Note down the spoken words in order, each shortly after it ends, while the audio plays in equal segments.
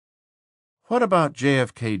What about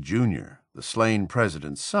JFK Jr., the slain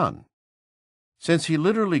president's son? Since he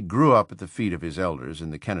literally grew up at the feet of his elders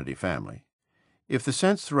in the Kennedy family, if the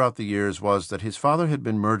sense throughout the years was that his father had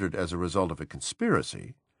been murdered as a result of a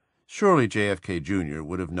conspiracy, surely JFK Jr.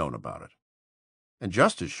 would have known about it. And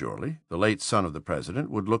just as surely, the late son of the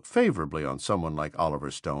president would look favorably on someone like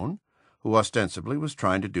Oliver Stone, who ostensibly was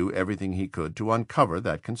trying to do everything he could to uncover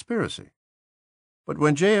that conspiracy. But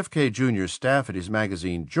when JFK Jr.'s staff at his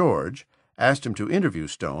magazine, George, asked him to interview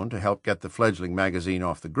Stone to help get the fledgling magazine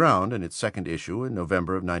off the ground in its second issue in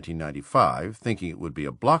November of 1995, thinking it would be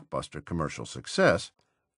a blockbuster commercial success,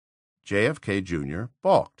 JFK Jr.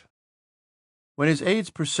 balked. When his aides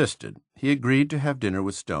persisted, he agreed to have dinner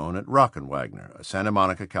with Stone at Rockenwagner, a Santa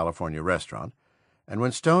Monica, California restaurant, and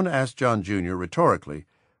when Stone asked John Jr. rhetorically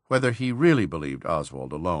whether he really believed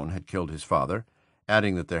Oswald alone had killed his father,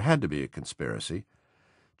 adding that there had to be a conspiracy,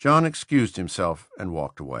 John excused himself and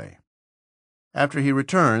walked away. After he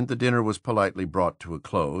returned, the dinner was politely brought to a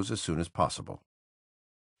close as soon as possible.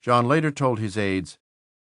 John later told his aides,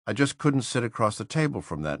 "I just couldn't sit across the table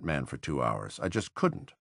from that man for 2 hours. I just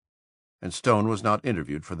couldn't." And Stone was not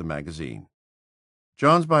interviewed for the magazine.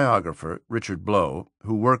 John's biographer, Richard Blow,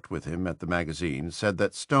 who worked with him at the magazine, said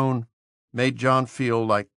that Stone made John feel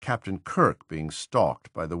like Captain Kirk being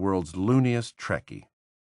stalked by the world's looniest Trekkie.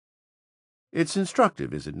 It's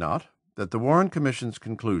instructive, is it not, that the Warren Commission's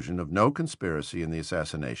conclusion of no conspiracy in the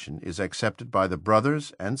assassination is accepted by the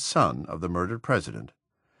brothers and son of the murdered president,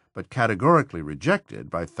 but categorically rejected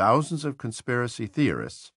by thousands of conspiracy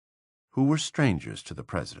theorists who were strangers to the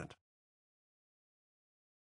president.